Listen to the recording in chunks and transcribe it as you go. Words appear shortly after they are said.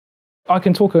I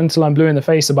can talk until I'm blue in the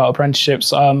face about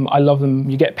apprenticeships. I love them.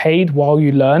 You get paid while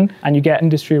you learn and you get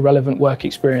industry relevant work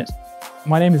experience.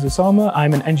 My name is Usaamah.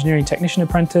 I'm an Engineering Technician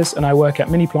Apprentice and I work at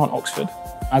Mini Plant Oxford.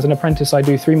 As an apprentice, I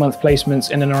do 3-month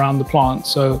placements in and around the plant.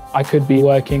 So I could be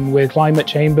working with climate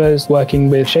chambers, working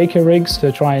with shaker rigs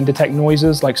to try and detect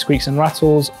noises like squeaks and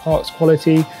rattles, parts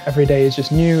quality. Every day is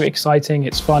just new, exciting,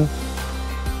 it's fun.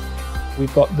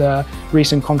 We've got the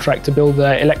recent contract to build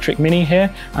the electric Mini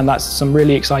here, and that's some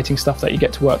really exciting stuff that you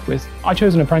get to work with. I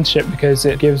chose an apprenticeship because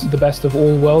it gives the best of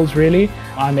all worlds, really.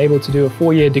 I'm able to do a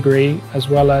 4-year degree as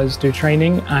well as do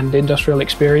training and industrial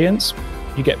experience.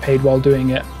 You get paid while doing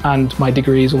it, and my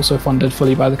degree is also funded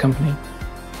fully by the company.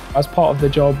 As part of the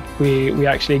job, we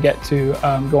actually get to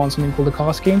go on something called a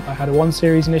car scheme. I had a 1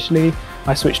 Series initially,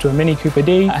 I switched to a Mini Cooper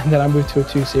D, and then I moved to a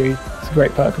 2 Series. It's a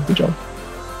great perk of the job.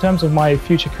 In terms of my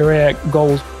future career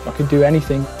goals, I could do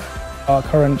anything. Our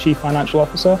current Chief Financial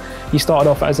Officer, he started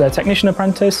off as a Technician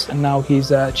Apprentice and now he's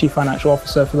a Chief Financial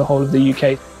Officer for the whole of the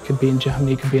UK. Could be in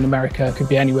Germany, could be in America, could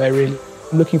be anywhere really.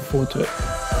 I'm looking forward to it.